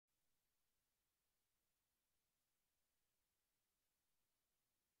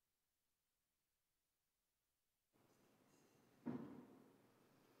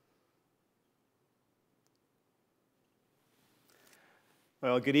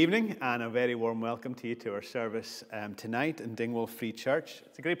Well, good evening and a very warm welcome to you to our service tonight in Dingwall Free Church.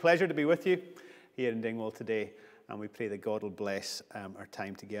 It's a great pleasure to be with you here in Dingwall today, and we pray that God will bless our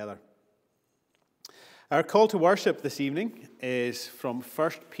time together. Our call to worship this evening is from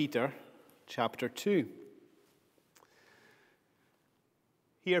 1 Peter chapter 2.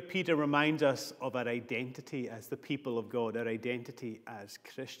 Here Peter reminds us of our identity as the people of God, our identity as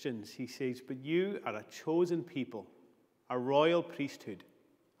Christians. He says, "But you are a chosen people, a royal priesthood,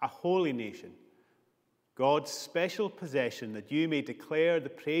 a holy nation, God's special possession, that you may declare the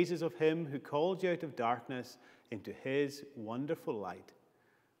praises of him who called you out of darkness into his wonderful light.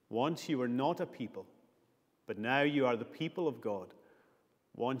 Once you were not a people, but now you are the people of God.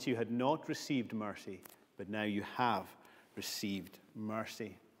 Once you had not received mercy, but now you have received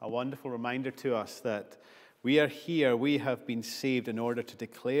mercy." A wonderful reminder to us that we are here, we have been saved in order to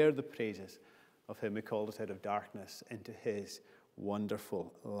declare the praises of him who called us out of darkness into his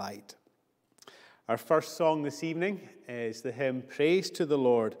wonderful light. Our first song this evening is the hymn, "Praise to the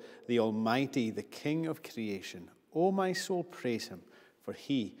Lord, the Almighty, the King of creation. O my soul, praise him, for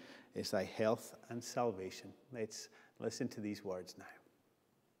he is thy health and salvation." Let's listen to these words now.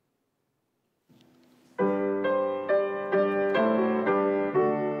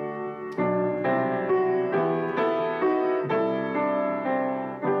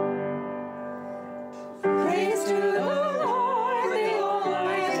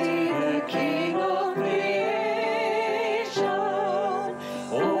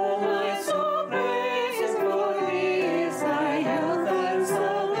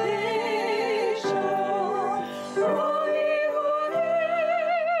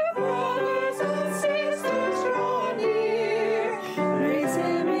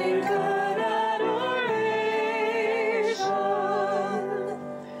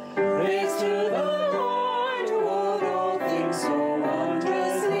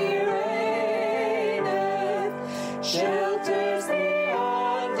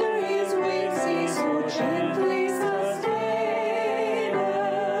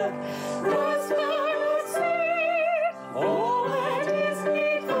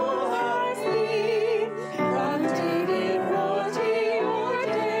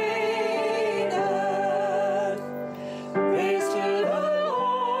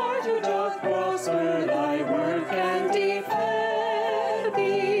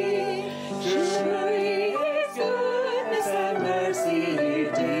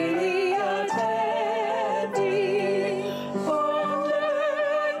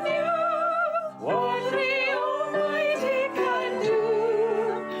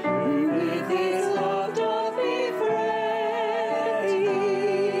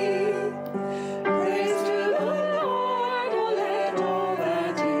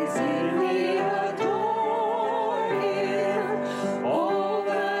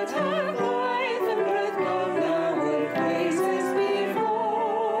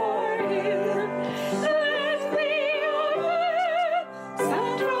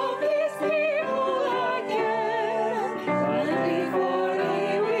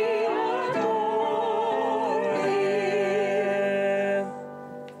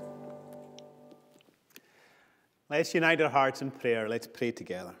 Let's unite our hearts in prayer. Let's pray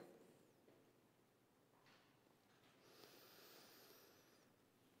together.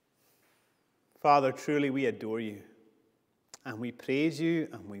 Father, truly we adore you, and we praise you,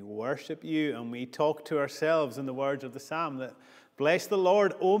 and we worship you, and we talk to ourselves in the words of the psalm that, "Bless the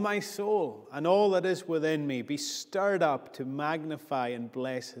Lord, O my soul, and all that is within me. Be stirred up to magnify and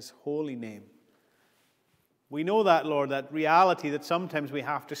bless his holy name." We know that, Lord, that reality that sometimes we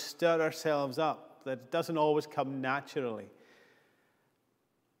have to stir ourselves up, that it doesn't always come naturally.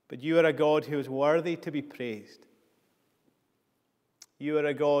 But you are a God who is worthy to be praised. You are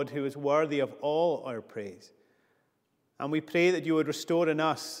a God who is worthy of all our praise. And we pray that you would restore in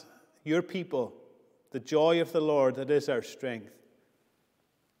us, your people, the joy of the Lord that is our strength.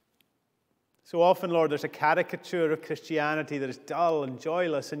 So often, Lord, there's a caricature of Christianity that is dull and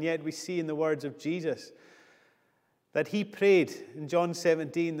joyless, and yet we see in the words of Jesus that he prayed in John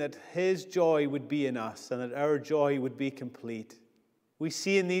 17 that his joy would be in us and that our joy would be complete. We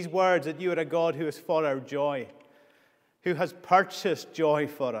see in these words that you are a God who is for our joy, who has purchased joy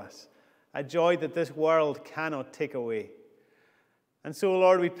for us, a joy that this world cannot take away. And so,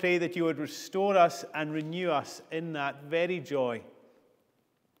 Lord, we pray that you would restore us and renew us in that very joy,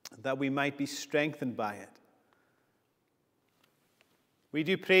 that we might be strengthened by it. We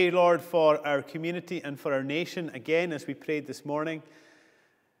do pray, Lord, for our community and for our nation, again, as we prayed this morning.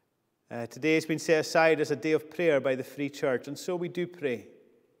 Today has been set aside as a day of prayer by the Free Church, and so we do pray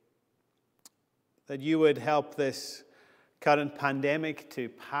that you would help this current pandemic to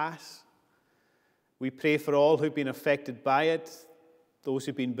pass. We pray for all who've been affected by it, those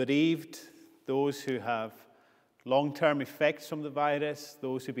who've been bereaved, those who have long-term effects from the virus,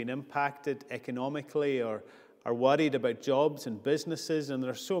 those who've been impacted economically or are worried about jobs and businesses, and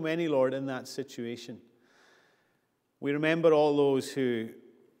there are so many, Lord, in that situation. We remember all those who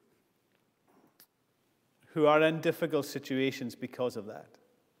are in difficult situations because of that.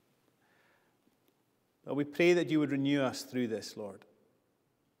 But we pray that you would renew us through this, Lord.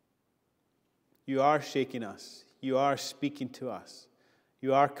 You are shaking us. You are speaking to us.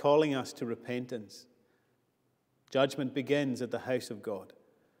 You are calling us to repentance. Judgment begins at the house of God.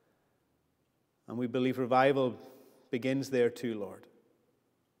 And we believe revival begins there too, Lord.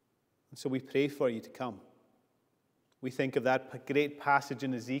 And so we pray for you to come. We think of that great passage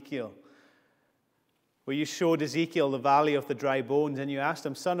in Ezekiel where you showed Ezekiel the valley of the dry bones and you asked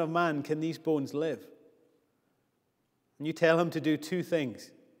him, Son of man, can these bones live? And you tell him to do two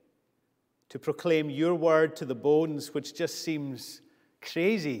things. To proclaim your word to the bones, which just seems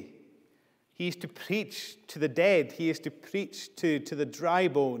crazy. He is to preach to the dead. He is to preach to the dry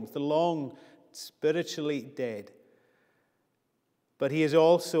bones, the long, spiritually dead. But he is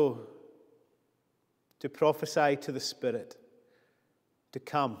also to prophesy to the Spirit, to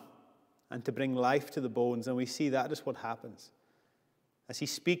come and to bring life to the bones. And we see that is what happens. As he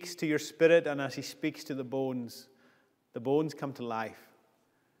speaks to your spirit and as he speaks to the bones come to life.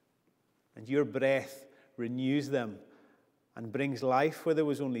 And your breath renews them and brings life where there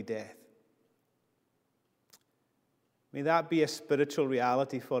was only death. May that be a spiritual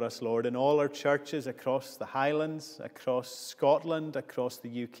reality for us, Lord, in all our churches across the Highlands, across Scotland, across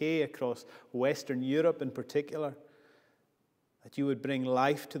the UK, across Western Europe in particular, that you would bring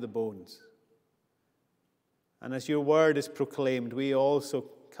life to the bones. And as your word is proclaimed, we also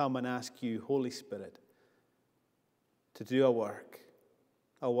come and ask you, Holy Spirit, to do a work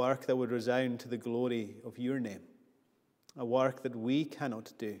that would resound to the glory of your name, a work that we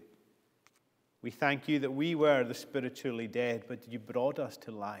cannot do. We thank you that we were the spiritually dead, but you brought us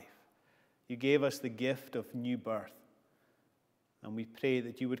to life. You gave us the gift of new birth, and we pray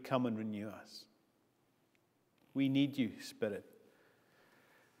that you would come and renew us. We need you, Spirit.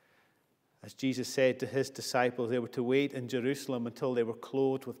 As Jesus said to his disciples, they were to wait in Jerusalem until they were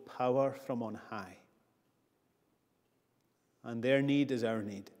clothed with power from on high. And their need is our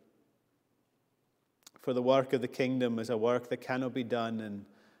need. For the work of the kingdom is a work that cannot be done in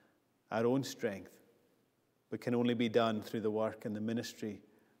our own strength, but can only be done through the work and the ministry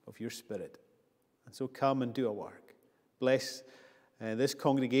of your Spirit. And so come and do a work. Bless this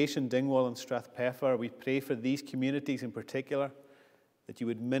congregation, Dingwall and Strathpeffer. We pray for these communities in particular, that you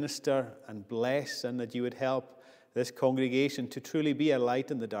would minister and bless, and that you would help this congregation to truly be a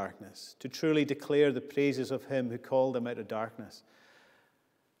light in the darkness, to truly declare the praises of him who called them out of darkness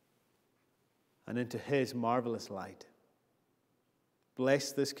and into his marvelous light.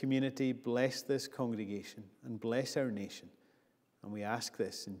 Bless this community, bless this congregation, and bless our nation. And we ask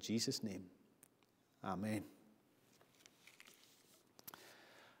this in Jesus' name. Amen.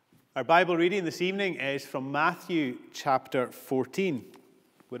 Our Bible reading this evening is from Matthew chapter 14.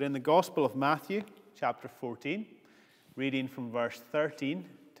 We're in the Gospel of Matthew chapter 14, reading from verse 13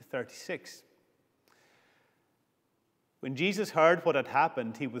 to 36. When Jesus heard what had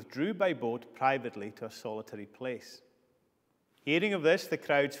happened, he withdrew by boat privately to a solitary place. Hearing of this, the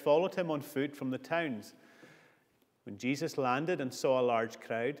crowds followed him on foot from the towns. When Jesus landed and saw a large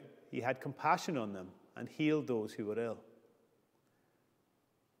crowd, he had compassion on them and healed those who were ill.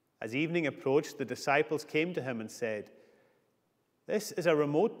 As evening approached, the disciples came to him and said, "This is a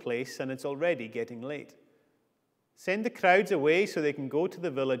remote place and it's already getting late. Send the crowds away so they can go to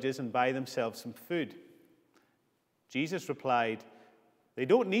the villages and buy themselves some food." Jesus replied, "They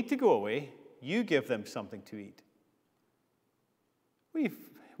don't need to go away. You give them something to eat."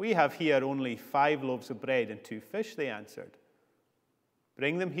 We have here only 5 loaves of bread and 2 fish, they answered.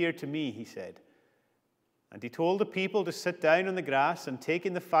 "Bring them here to me," he said. And he told the people to sit down on the grass, and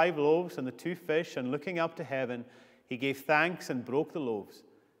taking the 5 loaves and the 2 fish and looking up to heaven, he gave thanks and broke the loaves.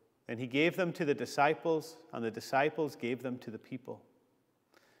 Then he gave them to the disciples, and the disciples gave them to the people.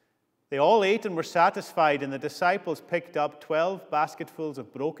 They all ate and were satisfied, and the disciples picked up 12 basketfuls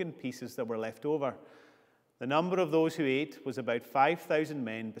of broken pieces that were left over. The number of those who ate was about 5,000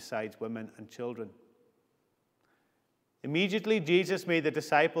 men, besides women and children. Immediately, Jesus made the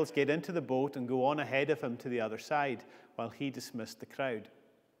disciples get into the boat and go on ahead of him to the other side, while he dismissed the crowd.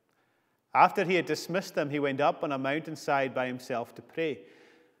 After he had dismissed them, he went up on a mountainside by himself to pray.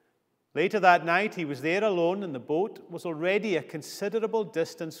 Later that night, he was there alone, and the boat was already a considerable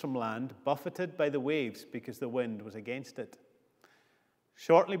distance from land, buffeted by the waves because the wind was against it.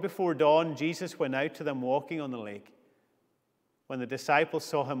 Shortly before dawn, Jesus went out to them walking on the lake. When the disciples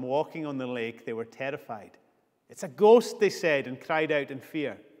saw him walking on the lake, they were terrified. "It's a ghost," they said, and cried out in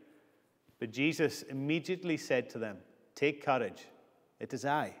fear. But Jesus immediately said to them, "Take courage. It is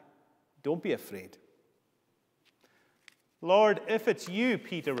I. Don't be afraid." "Lord, if it's you,"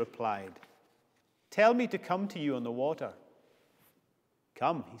 Peter replied, "tell me to come to you on the water."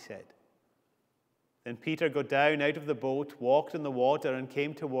 "Come," he said. Then Peter got down out of the boat, walked in the water, and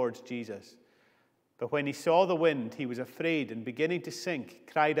came towards Jesus. But when he saw the wind, he was afraid, and beginning to sink,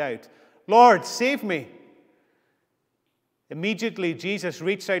 cried out, "Lord, save me!" Immediately Jesus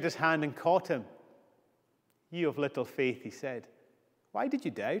reached out his hand and caught him. "You of little faith," he said, "why did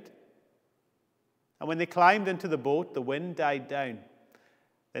you doubt?" And when they climbed into the boat, the wind died down.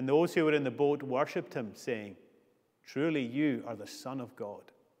 Then those who were in the boat worshipped him, saying, "Truly you are the Son of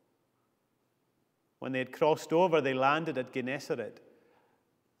God." When they had crossed over, they landed at Gennesaret.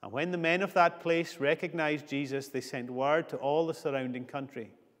 And when the men of that place recognized Jesus, they sent word to all the surrounding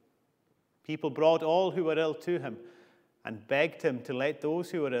country. People brought all who were ill to him and begged him to let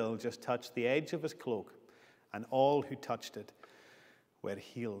those who were ill just touch the edge of his cloak, and all who touched it were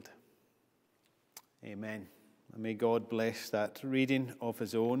healed. Amen. And may God bless that reading of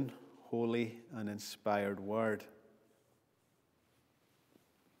his own holy and inspired word.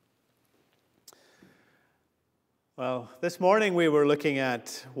 Well, this morning we were looking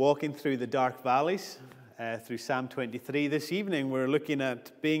at walking through the dark valleys, through Psalm 23. This evening we're looking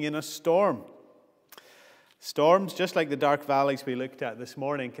at being in a storm. Storms, just like the dark valleys we looked at this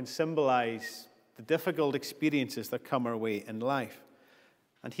morning, can symbolize the difficult experiences that come our way in life.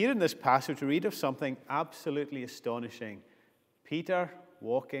 And here in this passage we read of something absolutely astonishing. Peter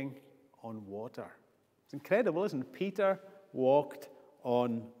walking on water. It's incredible, isn't it? Peter walked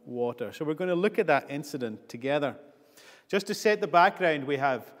on water. So we're going to look at that incident together. Just to set the background, we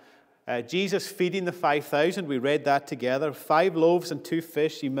have Jesus feeding the 5,000. We read that together. 5 loaves and 2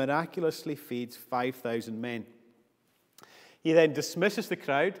 fish. He miraculously feeds 5,000 men. He then dismisses the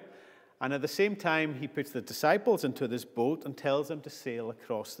crowd, and at the same time, he puts the disciples into this boat and tells them to sail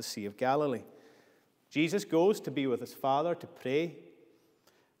across the Sea of Galilee. Jesus goes to be with his Father to pray.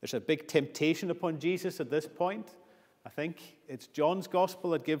 There's a big temptation upon Jesus at this point. I think it's John's gospel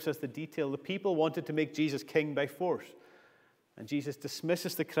that gives us the detail. The people wanted to make Jesus king by force. And Jesus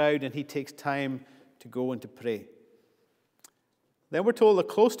dismisses the crowd, and he takes time to go and to pray. Then we're told that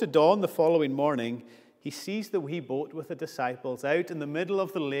close to dawn the following morning, he sees the wee boat with the disciples out in the middle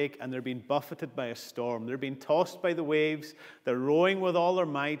of the lake, and they're being buffeted by a storm. They're being tossed by the waves. They're rowing with all their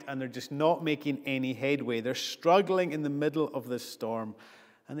might, and they're just not making any headway. They're struggling in the middle of this storm.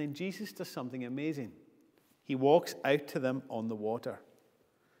 And then Jesus does something amazing. He walks out to them on the water.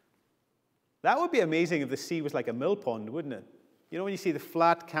 That would be amazing if the sea was like a mill pond, wouldn't it? You know, when you see the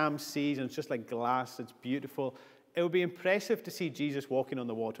flat, calm seas and it's just like glass, it's beautiful. It would be impressive to see Jesus walking on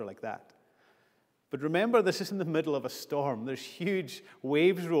the water like that. But remember, this is in the middle of a storm. There's huge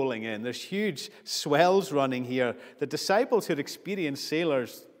waves rolling in. There's huge swells running here. The disciples who had experienced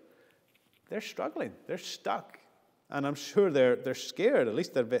sailors, they're struggling. They're stuck. And I'm sure they're scared.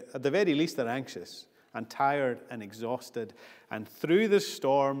 At the very least, they're anxious and tired and exhausted. And through the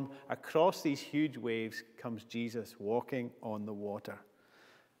storm, across these huge waves, comes Jesus walking on the water.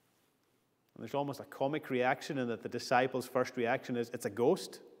 And there's almost a comic reaction in that the disciples' first reaction is, "It's a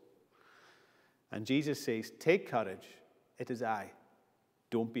ghost." And Jesus says, "Take courage. It is I.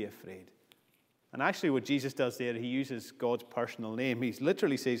 Don't be afraid." And actually what Jesus does there, he uses God's personal name. He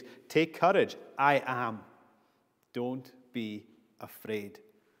literally says, "Take courage. I am. Don't be afraid."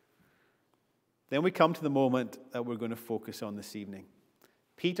 Then we come to the moment that we're going to focus on this evening.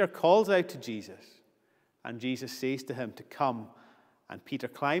 Peter calls out to Jesus, and Jesus says to him to come. And Peter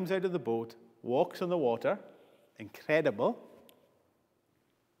climbs out of the boat, walks on the water. Incredible.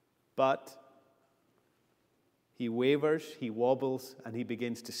 But he wavers, he wobbles, and he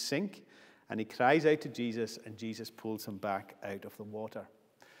begins to sink. And he cries out to Jesus, and Jesus pulls him back out of the water.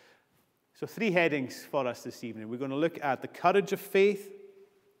 So 3 headings for us this evening. We're going to look at the courage of faith,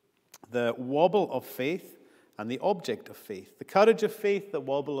 the wobble of faith, and the object of faith. The courage of faith, the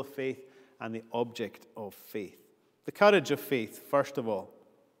wobble of faith, and the object of faith. The courage of faith, first of all.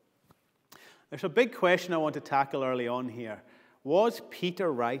 There's a big question I want to tackle early on here. Was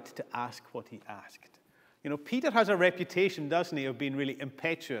Peter right to ask what he asked? You know, Peter has a reputation, doesn't he, of being really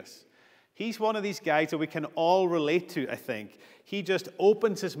impetuous. He's one of these guys that we can all relate to, I think. He just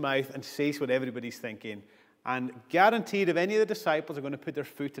opens his mouth and says what everybody's thinking. And guaranteed, if any of the disciples are going to put their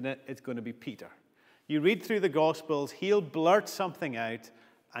foot in it, it's going to be Peter. You read through the Gospels, he'll blurt something out,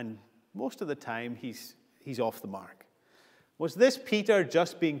 and most of the time he's off the mark. Was this Peter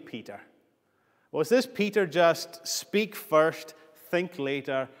just being Peter? Was this Peter just speak first, think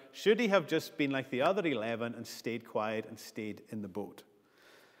later? Should he have just been like the other 11 and stayed quiet and stayed in the boat?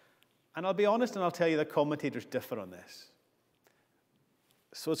 And I'll be honest and I'll tell you that commentators differ on this.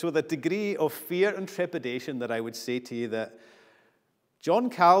 So it's with a degree of fear and trepidation that I would say to you that John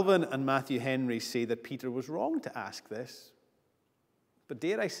Calvin and Matthew Henry say that Peter was wrong to ask this. But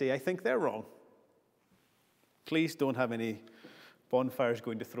dare I say, I think they're wrong. Please don't have any bonfires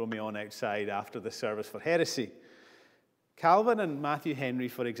going to throw me on outside after the service for heresy. Calvin and Matthew Henry,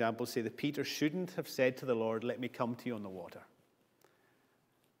 for example, say that Peter shouldn't have said to the Lord, "Let me come to you on the water."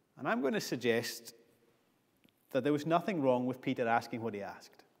 And I'm going to suggest that there was nothing wrong with Peter asking what he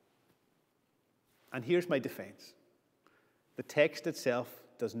asked. And here's my defense. The text itself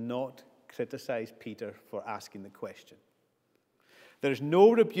does not criticize Peter for asking the question. There's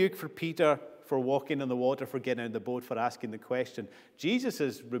no rebuke for Peter for walking on the water, for getting out of the boat, for asking the question.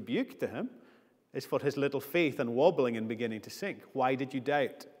 Jesus' rebuke to him is for his little faith and wobbling and beginning to sink. Why did you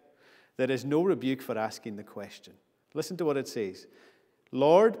doubt? There is no rebuke for asking the question. Listen to what it says.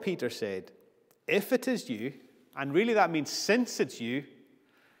 Lord, Peter said, if it is you, and really that means since it's you,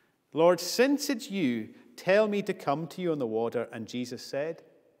 Lord, since it's you, tell me to come to you on the water. And Jesus said,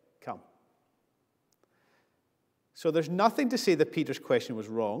 come. So there's nothing to say that Peter's question was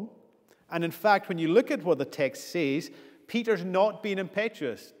wrong. And in fact, when you look at what the text says, Peter's not being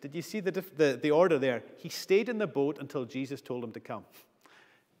impetuous. Did you see the order there? He stayed in the boat until Jesus told him to come.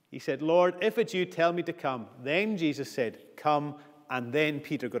 He said, Lord, if it's you, tell me to come. Then Jesus said, come, and then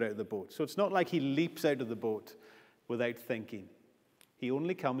Peter got out of the boat. So it's not like he leaps out of the boat without thinking. He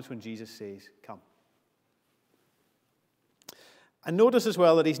only comes when Jesus says, come. And notice as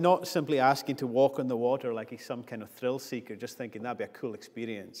well that he's not simply asking to walk on the water like he's some kind of thrill seeker, just thinking that'd be a cool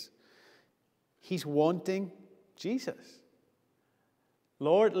experience. He's wanting Jesus.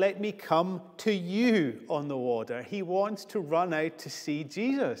 Lord, let me come to you on the water. He wants to run out to see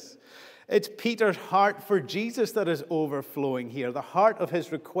Jesus. It's Peter's heart for Jesus that is overflowing here. The heart of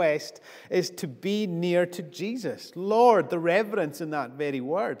his request is to be near to Jesus. Lord, the reverence in that very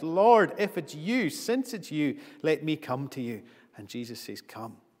word. Lord, if it's you, since it's you, let me come to you. And Jesus says,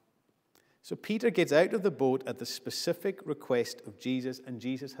 come. So Peter gets out of the boat at the specific request of Jesus, and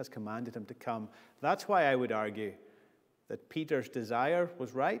Jesus has commanded him to come. That's why I would argue that Peter's desire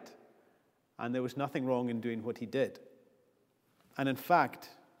was right, and there was nothing wrong in doing what he did. And in fact,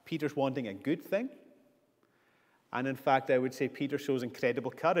 Peter's wanting a good thing. And in fact, I would say Peter shows incredible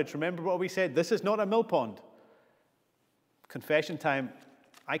courage. Remember what we said, this is not a mill pond. Confession time,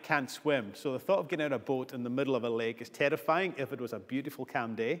 I can't swim, so the thought of getting out of a boat in the middle of a lake is terrifying if it was a beautiful,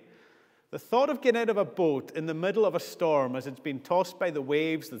 calm day. The thought of getting out of a boat in the middle of a storm as it's been tossed by the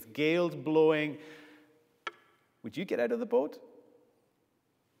waves, there's gales blowing, would you get out of the boat?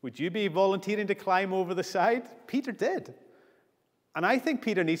 Would you be volunteering to climb over the side? Peter did. And I think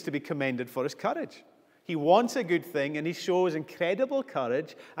Peter needs to be commended for his courage. He wants a good thing, and he shows incredible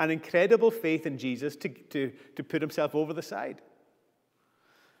courage and incredible faith in Jesus to put himself over the side.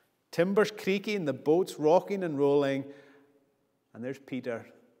 Timbers creaking, the boat's rocking and rolling, and there's Peter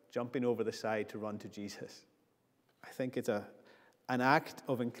jumping over the side to run to Jesus. I think it's an act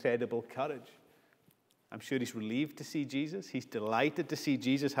of incredible courage. I'm sure he's relieved to see Jesus. He's delighted to see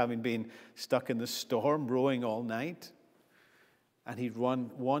Jesus, having been stuck in the storm, rowing all night. And he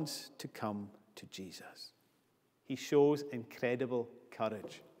wants to come to Jesus. He shows incredible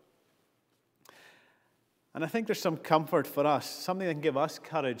courage. And I think there's some comfort for us, something that can give us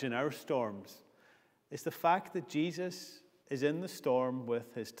courage in our storms, is the fact that Jesus is in the storm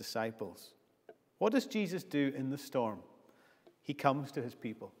with his disciples. What does Jesus do in the storm? He comes to his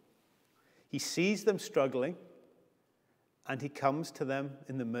people. He sees them struggling, and he comes to them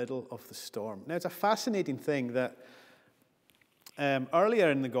in the middle of the storm. Now, it's a fascinating thing that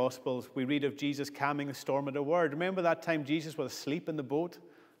earlier in the Gospels, we read of Jesus calming the storm at a word. Remember that time Jesus was asleep in the boat,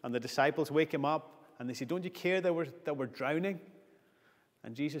 and the disciples wake him up, and they say, don't you care that we're drowning?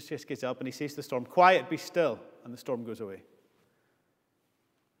 And Jesus just gets up, and he says to the storm, quiet, be still, and the storm goes away.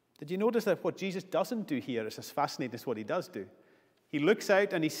 Did you notice that what Jesus doesn't do here is as fascinating as what he does do? He looks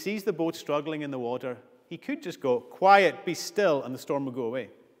out and he sees the boat struggling in the water. He could just go, quiet, be still, and the storm will go away.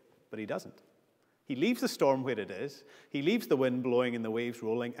 But he doesn't. He leaves the storm where it is. He leaves the wind blowing and the waves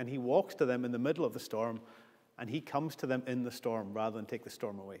rolling, and he walks to them in the middle of the storm, and he comes to them in the storm rather than take the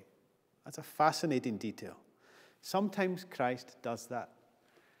storm away. That's a fascinating detail. Sometimes Christ does that.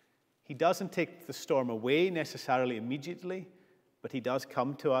 He doesn't take the storm away necessarily immediately, but he does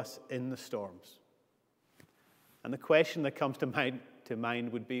come to us in the storms. And the question that comes to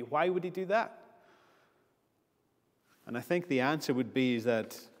mind would be, why would he do that? And I think the answer would be is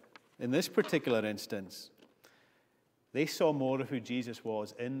that in this particular instance, they saw more of who Jesus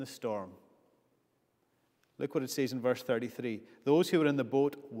was in the storm. Look what it says in verse 33. Those who were in the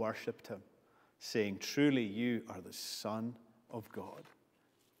boat worshipped him, saying, truly you are the Son of God.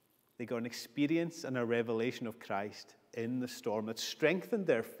 They got an experience and a revelation of Christ in the storm that strengthened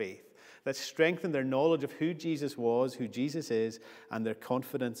their faith, that strengthened their knowledge of who Jesus was, who Jesus is, and their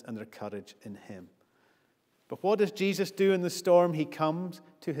confidence and their courage in him. But what does Jesus do in the storm? He comes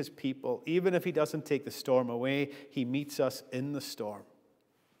to his people. Even if he doesn't take the storm away, he meets us in the storm.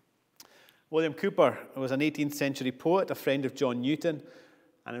 William Cowper was an 18th century poet, a friend of John Newton,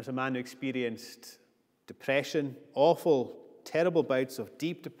 and he was a man who experienced depression, awful, terrible bouts of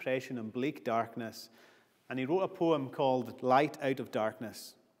deep depression and bleak darkness. And he wrote a poem called Light Out of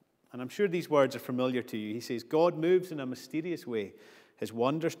Darkness. And I'm sure these words are familiar to you. He says, God moves in a mysterious way, his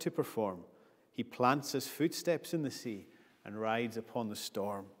wonders to perform. He plants his footsteps in the sea and rides upon the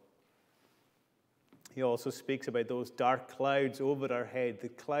storm. He also speaks about those dark clouds over our head. The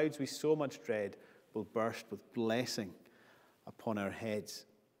clouds we so much dread will burst with blessing upon our heads.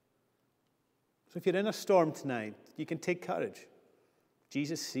 So if you're in a storm tonight, you can take courage.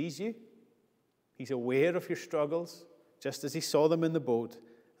 Jesus sees you. He's aware of your struggles, just as he saw them in the boat,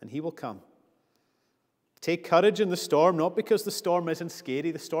 and he will come. Take courage in the storm, not because the storm isn't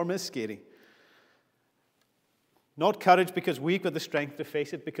scary. The storm is scary. Not courage because we've got the strength to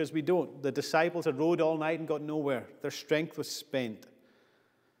face it, because we don't. The disciples had rowed all night and got nowhere. Their strength was spent.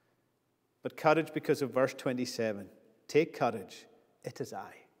 But courage because of verse 27. Take courage. It is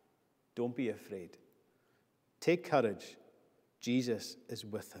I. Don't be afraid. Take courage. Jesus is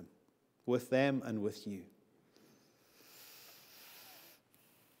with him, with them and with you.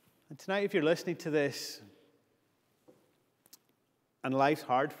 And tonight, if you're listening to this and life's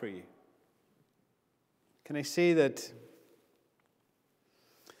hard for you, can I say that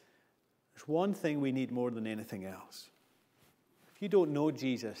there's one thing we need more than anything else. If you don't know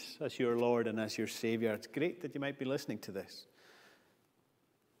Jesus as your Lord and as your Savior, it's great that you might be listening to this.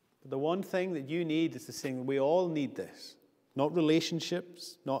 But the one thing that you need is this thing, we all need this. Not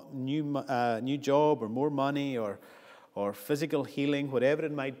relationships, not new job or more money or physical healing, whatever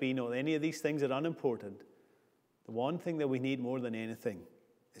it might be. No, any of these things are unimportant. The one thing that we need more than anything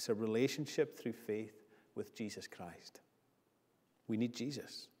is a relationship through faith with Jesus Christ. We need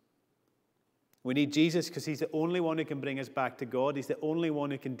Jesus. We need Jesus because he's the only one who can bring us back to God. He's the only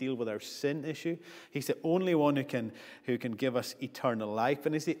one who can deal with our sin issue. He's the only one who can give us eternal life.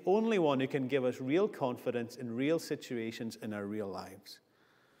 And he's the only one who can give us real confidence in real situations in our real lives.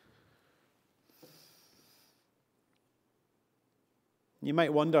 You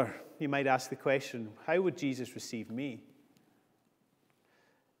might wonder, you might ask the question, how would Jesus receive me?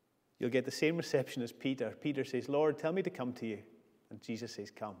 You'll get the same reception as Peter. Peter says, Lord, tell me to come to you. And Jesus says,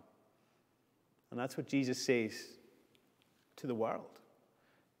 come. And that's what Jesus says to the world.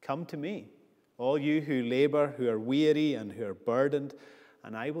 Come to me, all you who labor, who are weary and who are burdened,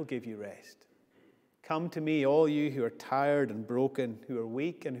 and I will give you rest. Come to me, all you who are tired and broken, who are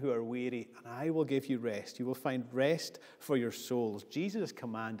weak and who are weary, and I will give you rest. You will find rest for your souls. Jesus'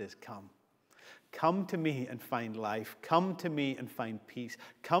 command is come. Come to me and find life. Come to me and find peace.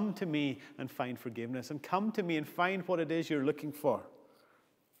 Come to me and find forgiveness. And come to me and find what it is you're looking for.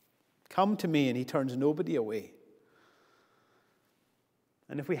 Come to me, and he turns nobody away.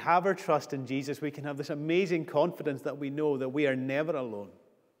 And if we have our trust in Jesus, we can have this amazing confidence that we know that we are never alone,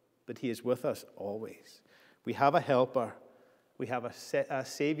 but he is with us always. We have a helper. We have a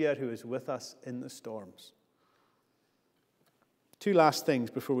Savior who is with us in the storms. Two last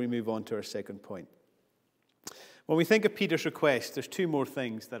things before we move on to our second point. When we think of Peter's request, there's two more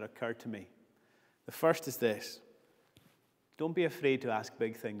things that occur to me. The first is this. Don't be afraid to ask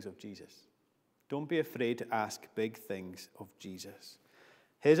big things of Jesus. Don't be afraid to ask big things of Jesus.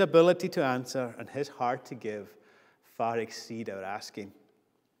 His ability to answer and his heart to give far exceed our asking.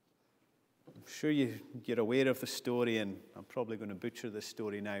 I'm sure you're aware of the story, and I'm probably going to butcher this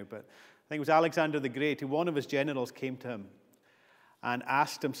story now, but I think it was Alexander the Great, who one of his generals came to him and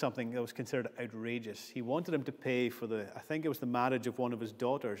asked him something that was considered outrageous. He wanted him to pay for I think it was the marriage of one of his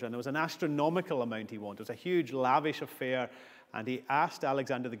daughters, and it was an astronomical amount he wanted. It was a huge, lavish affair, and he asked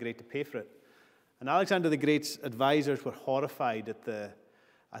Alexander the Great to pay for it. And Alexander the Great's advisors were horrified at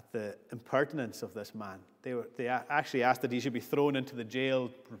the impertinence of this man. They actually asked that he should be thrown into the jail,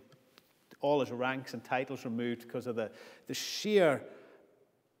 all his ranks and titles removed because of the sheer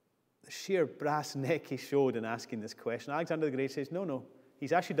sheer brass neck he showed in asking this question. Alexander the Great says, no,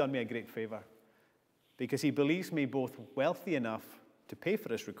 he's actually done me a great favor because he believes me both wealthy enough to pay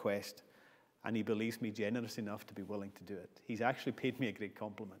for his request and he believes me generous enough to be willing to do it. He's actually paid me a great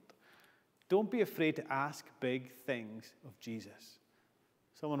compliment. Don't be afraid to ask big things of Jesus.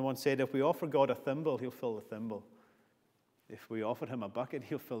 Someone once said, if we offer God a thimble, he'll fill the thimble. If we offer him a bucket,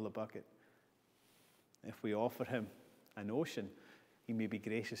 he'll fill the bucket. If we offer him an ocean, he may be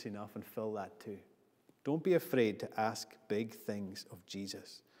gracious enough and fill that too. Don't be afraid to ask big things of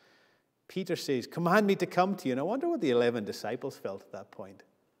Jesus. Peter says, command me to come to you. And I wonder what the 11 disciples felt at that point.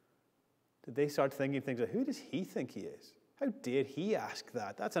 Did they start thinking things like, who does he think he is? How dare he ask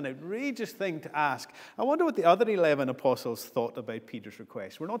that? That's an outrageous thing to ask. I wonder what the other 11 apostles thought about Peter's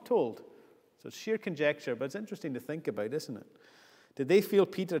request. We're not told. So it's sheer conjecture, but it's interesting to think about, isn't it? Did they feel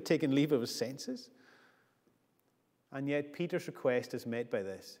Peter had taken leave of his senses? And yet Peter's request is met by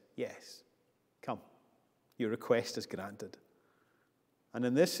this. Yes, come. Your request is granted. And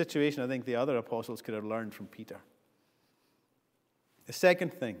in this situation, I think the other apostles could have learned from Peter. The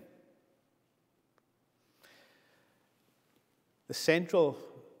second thing, the central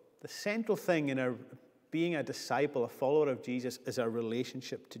thing in our being a disciple, a follower of Jesus, is our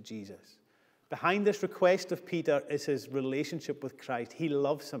relationship to Jesus. Behind this request of Peter is his relationship with Christ. He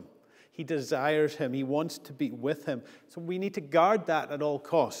loves him. He desires him. He wants to be with him. So we need to guard that at all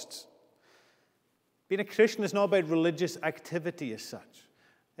costs. Being a Christian is not about religious activity as such.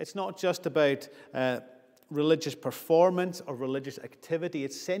 It's not just about religious performance or religious activity.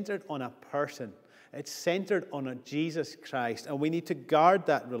 It's centered on a person. It's centered on a Jesus Christ. And we need to guard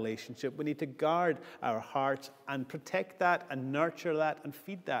that relationship. We need to guard our hearts and protect that and nurture that and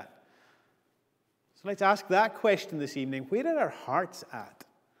feed that. So let's ask that question this evening. Where are our hearts at?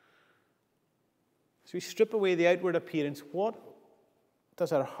 As we strip away the outward appearance, what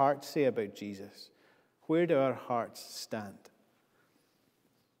does our heart say about Jesus? Where do our hearts stand?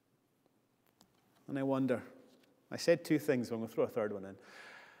 And I wonder, I said two things, I'm going to throw a third one in.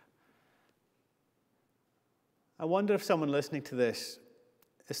 I wonder if someone listening to this,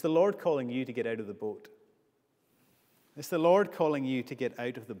 is the Lord calling you to get out of the boat? Is the Lord calling you to get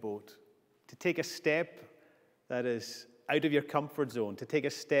out of the boat? To take a step that is out of your comfort zone, to take a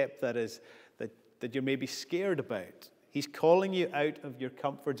step that you're maybe scared about. He's calling you out of your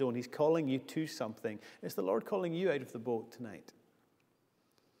comfort zone. He's calling you to something. Is the Lord calling you out of the boat tonight?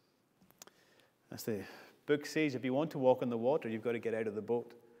 As the book says, if you want to walk on the water, you've got to get out of the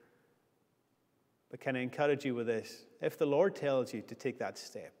boat. But can I encourage you with this? If the Lord tells you to take that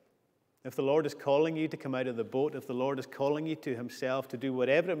step, if the Lord is calling you to come out of the boat, if the Lord is calling you to himself to do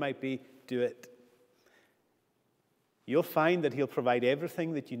whatever it might be, do it. You'll find that he'll provide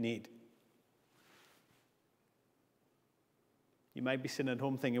everything that you need. You might be sitting at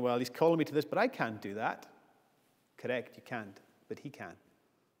home thinking, well, he's calling me to this, but I can't do that. Correct, you can't, but he can.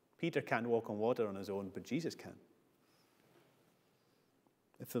 Peter can't walk on water on his own, but Jesus can.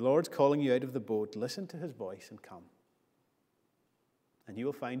 If the Lord's calling you out of the boat, listen to his voice and come. And you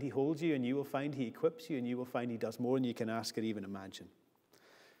will find he holds you, and you will find he equips you, and you will find he does more than you can ask or even imagine.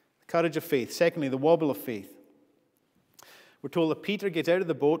 The courage of faith. Secondly, the wobble of faith. We're told that Peter gets out of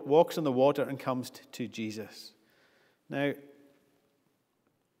the boat, walks on the water, and comes to Jesus. Now,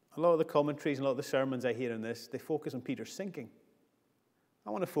 a lot of the commentaries and a lot of the sermons I hear on this, they focus on Peter sinking. I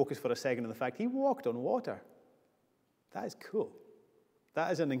want to focus for a second on the fact he walked on water. That is cool.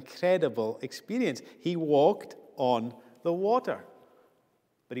 That is an incredible experience. He walked on the water,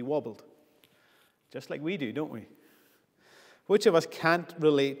 but he wobbled, just like we do, don't we? Which of us can't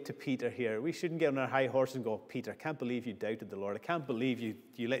relate to Peter here? We shouldn't get on our high horse and go, Peter, I can't believe you doubted the Lord. I can't believe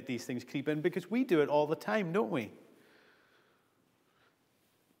you let these things creep in, because we do it all the time, don't we?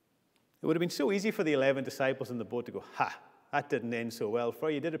 It would have been so easy for the 11 disciples in the boat to go, ha, that didn't end so well for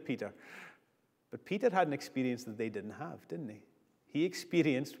you, did it, Peter? But Peter had an experience that they didn't have, didn't he? He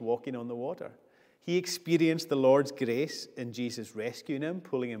experienced walking on the water. He experienced the Lord's grace in Jesus rescuing him,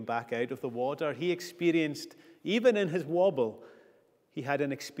 pulling him back out of the water. He experienced, even in his wobble, he had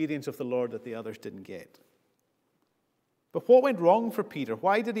an experience of the Lord that the others didn't get. But what went wrong for Peter?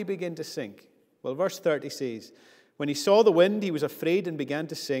 Why did he begin to sink? Well, verse 30 says, when he saw the wind, he was afraid and began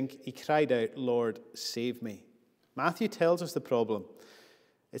to sink. He cried out, Lord, save me. Matthew tells us the problem.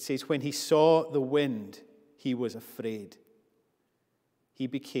 It says, when he saw the wind, he was afraid. He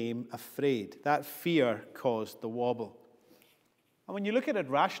became afraid. That fear caused the wobble. And when you look at it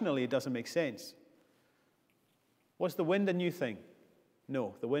rationally, it doesn't make sense. Was the wind a new thing?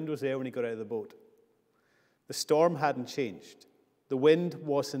 No, the wind was there when he got out of the boat. The storm hadn't changed. The wind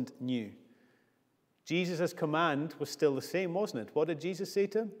wasn't new. Jesus' command was still the same, wasn't it? What did Jesus say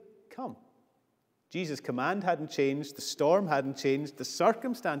to him? come. Jesus' command hadn't changed, the storm hadn't changed, the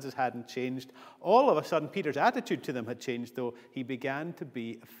circumstances hadn't changed. All of a sudden, Peter's attitude to them had changed, though. He began to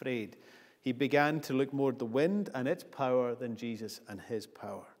be afraid. He began to look more at the wind and its power than Jesus and his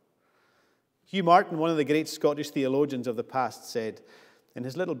power. Hugh Martin, one of the great Scottish theologians of the past, said in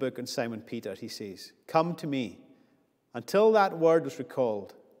his little book on Simon Peter, he says, "Come to me." Until that word was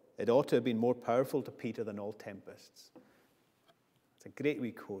recalled, it ought to have been more powerful to Peter than all tempests. It's a great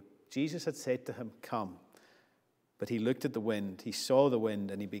wee quote. Jesus had said to him, "Come." But he looked at the wind, he saw the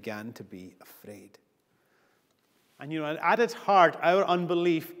wind, and he began to be afraid. And at its heart, our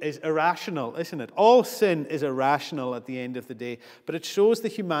unbelief is irrational, isn't it? All sin is irrational at the end of the day. But it shows the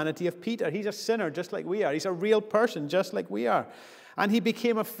humanity of Peter. He's a sinner just like we are. He's a real person just like we are. And he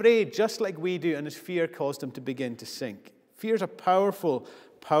became afraid just like we do, and his fear caused him to begin to sink. Fear is a powerful,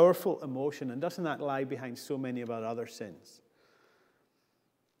 powerful emotion, and doesn't that lie behind so many of our other sins?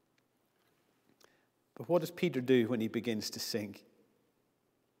 But what does Peter do when he begins to sink?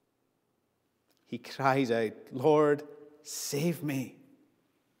 He cries out, "Lord, save me.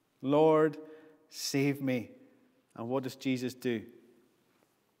 Lord, save me." And what does Jesus do?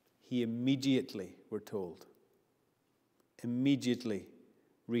 He immediately, we're told, immediately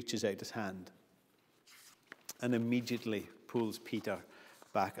reaches out his hand and immediately pulls Peter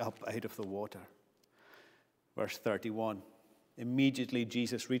back up out of the water. Verse 31, immediately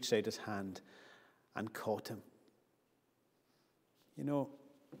Jesus reached out his hand and caught him.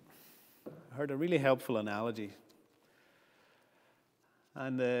 I heard a really helpful analogy.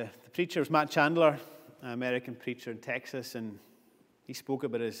 And the preacher was Matt Chandler, an American preacher in Texas, and he spoke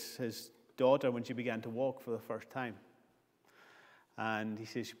about his daughter when she began to walk for the first time. And he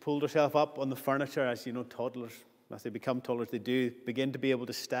says she pulled herself up on the furniture, as toddlers, as they become toddlers, they do begin to be able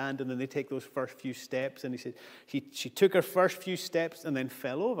to stand, and then they take those first few steps. And he said she took her first few steps and then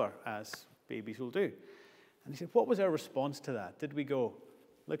fell over, as babies will do. And he said, what was our response to that? Did we go,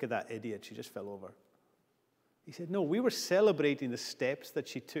 "Look at that idiot, she just fell over"? He said, no, we were celebrating the steps that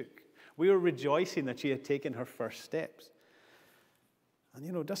she took. We were rejoicing that she had taken her first steps.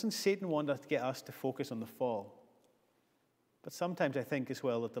 And doesn't Satan want to get us to focus on the fall? But sometimes I think as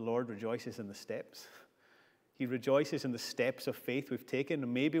well that the Lord rejoices in the steps. He rejoices in the steps of faith we've taken,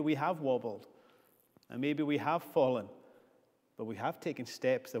 and maybe we have wobbled, and maybe we have fallen, but we have taken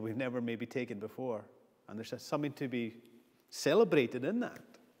steps that we've never maybe taken before. And there's something to be celebrated in that.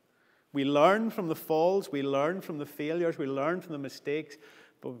 We learn from the falls, we learn from the failures, we learn from the mistakes,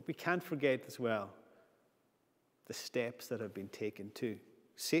 but we can't forget as well the steps that have been taken too.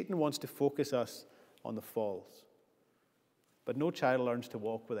 Satan wants to focus us on the falls. But no child learns to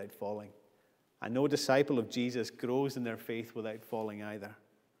walk without falling. And no disciple of Jesus grows in their faith without falling either.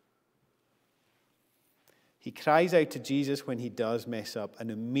 He cries out to Jesus when he does mess up, and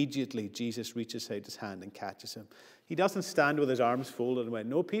immediately Jesus reaches out his hand and catches him. He doesn't stand with his arms folded and went,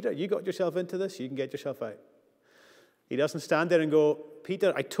 "No, Peter, you got yourself into this, you can get yourself out." He doesn't stand there and go,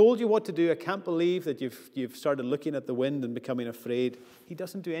 "Peter, I told you what to do. I can't believe that you've started looking at the wind and becoming afraid." He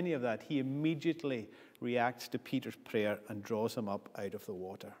doesn't do any of that. He immediately reacts to Peter's prayer and draws him up out of the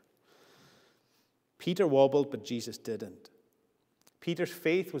water. Peter wobbled, but Jesus didn't. Peter's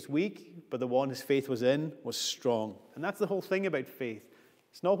faith was weak, but the one his faith was in was strong. And that's the whole thing about faith.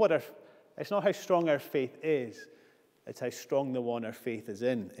 It's not how strong our faith is. It's how strong the one our faith is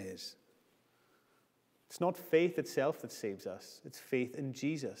in is. It's not faith itself that saves us. It's faith in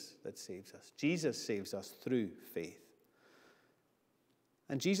Jesus that saves us. Jesus saves us through faith.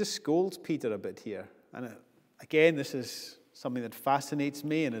 And Jesus scolds Peter a bit here. And again, this is something that fascinates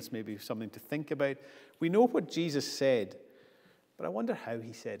me, and it's maybe something to think about. We know what Jesus said, but I wonder how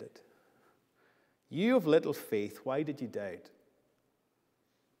he said it. "You of little faith, why did you doubt?"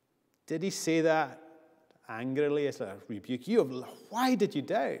 Did he say that angrily as a rebuke? Why did you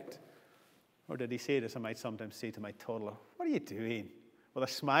doubt? Or did he say it as I might sometimes say to my toddler, "What are you doing?" With a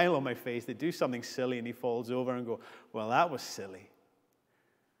smile on my face, they do something silly and he falls over and go, "Well, that was silly."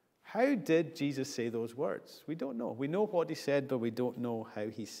 How did Jesus say those words? We don't know. We know what he said, but we don't know how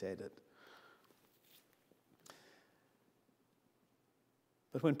he said it.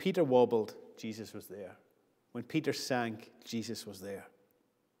 But when Peter wobbled, Jesus was there. When Peter sank, Jesus was there.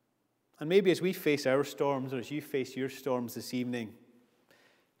 And maybe as we face our storms, or as you face your storms this evening,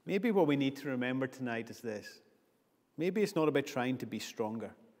 maybe what we need to remember tonight is this. Maybe it's not about trying to be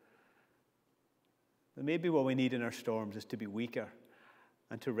stronger. But maybe what we need in our storms is to be weaker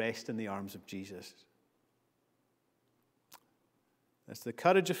and to rest in the arms of Jesus. That's the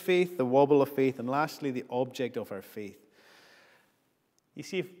courage of faith, the wobble of faith, and lastly, the object of our faith. You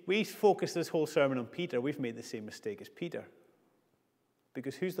see, if we focus this whole sermon on Peter, we've made the same mistake as Peter.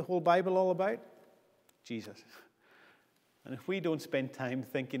 Because who's the whole Bible all about? Jesus. And if we don't spend time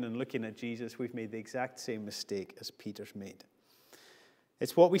thinking and looking at Jesus, we've made the exact same mistake as Peter's made.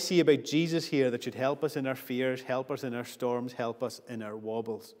 It's what we see about Jesus here that should help us in our fears, help us in our storms, help us in our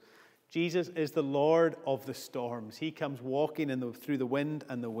wobbles. Jesus is the Lord of the storms. He comes walking through the wind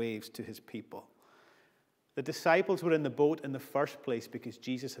and the waves to his people. The disciples were in the boat in the first place because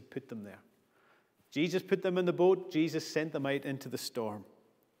Jesus had put them there. Jesus put them in the boat. Jesus sent them out into the storm.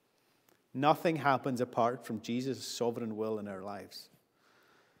 Nothing happens apart from Jesus' sovereign will in our lives.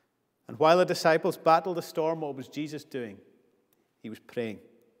 And while the disciples battled the storm, what was Jesus doing? He was praying.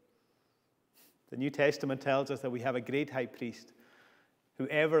 The New Testament tells us that we have a great high priest who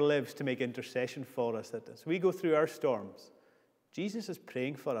ever lives to make intercession for us, that as we go through our storms, Jesus is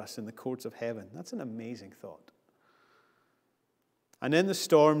praying for us in the courts of heaven. That's an amazing thought. And in the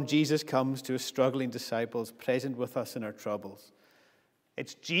storm, Jesus comes to his struggling disciples, present with us in our troubles.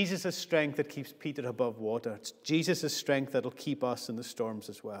 It's Jesus' strength that keeps Peter above water. It's Jesus' strength that will keep us in the storms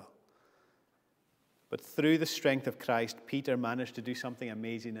as well. But through the strength of Christ, Peter managed to do something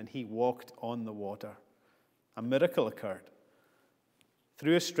amazing, and he walked on the water. A miracle occurred.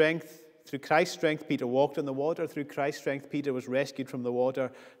 Through Christ's strength, Peter walked on the water. Through Christ's strength, Peter was rescued from the water.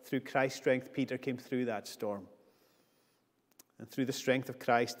 Through Christ's strength, Peter came through that storm. And through the strength of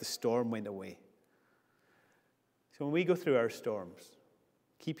Christ, the storm went away. So when we go through our storms,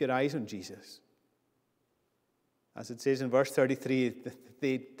 keep your eyes on Jesus. As it says in verse 33,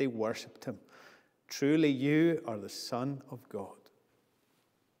 they worshipped him. Truly, you are the Son of God.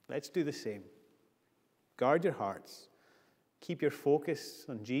 Let's do the same. Guard your hearts. Keep your focus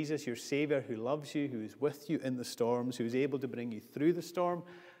on Jesus, your Savior, who loves you, who is with you in the storms, who is able to bring you through the storm,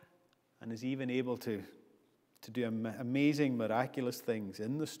 and is even able to do amazing, miraculous things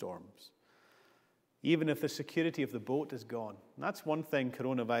in the storms, even if the security of the boat is gone. And that's one thing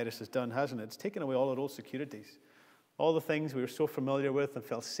coronavirus has done, hasn't it? It's taken away all our old securities. All the things we were so familiar with and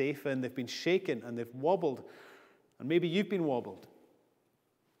felt safe in, they've been shaken and they've wobbled. And maybe you've been wobbled.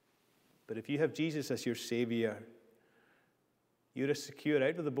 But if you have Jesus as your Savior, you're as secure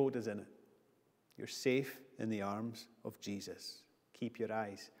out of the boat as in it. You're safe in the arms of Jesus. Keep your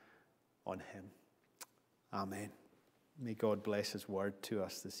eyes on him. Amen. May God bless his word to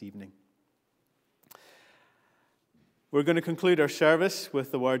us this evening. We're going to conclude our service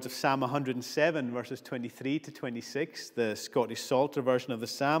with the words of Psalm 107, verses 23 to 26, the Scottish Psalter version of the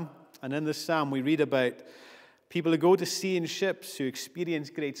psalm. And in this psalm, we read about people who go to sea in ships, who experience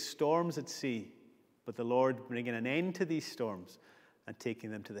great storms at sea, but the Lord bringing an end to these storms and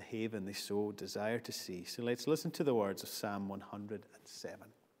taking them to the haven they so desire to see. So let's listen to the words of Psalm 107.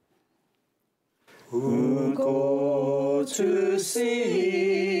 Who go to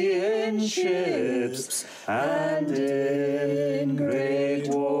sea in ships and in great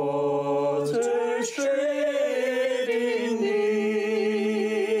waters trading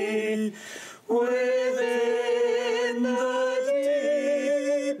near. Within the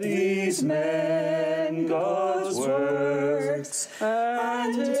deep these men God's works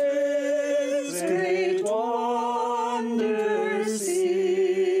and his great wonders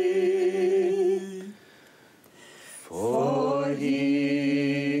see. For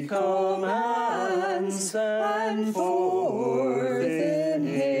he commands and forth in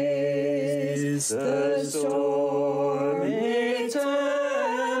haste the stormy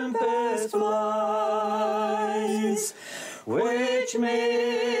tempest flies, which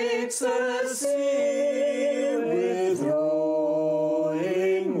makes the sea with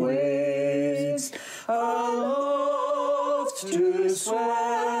rolling waves aloft to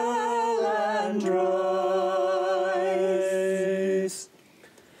swell and rise.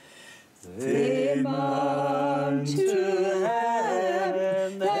 They mount to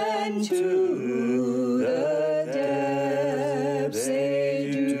heaven, then to the depths they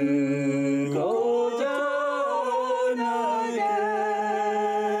do go down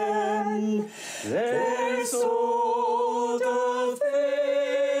again. Their soul doth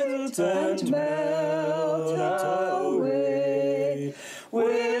faint and melt away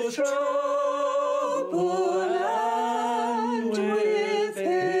with trouble and with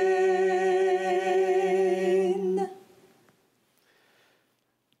pain.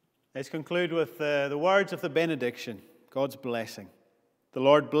 Let's conclude with the words of the benediction, God's blessing. The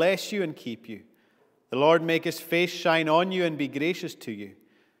Lord bless you and keep you. The Lord make his face shine on you and be gracious to you.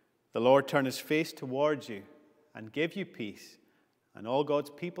 The Lord turn his face towards you and give you peace. And all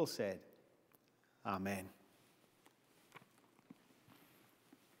God's people said, Amen.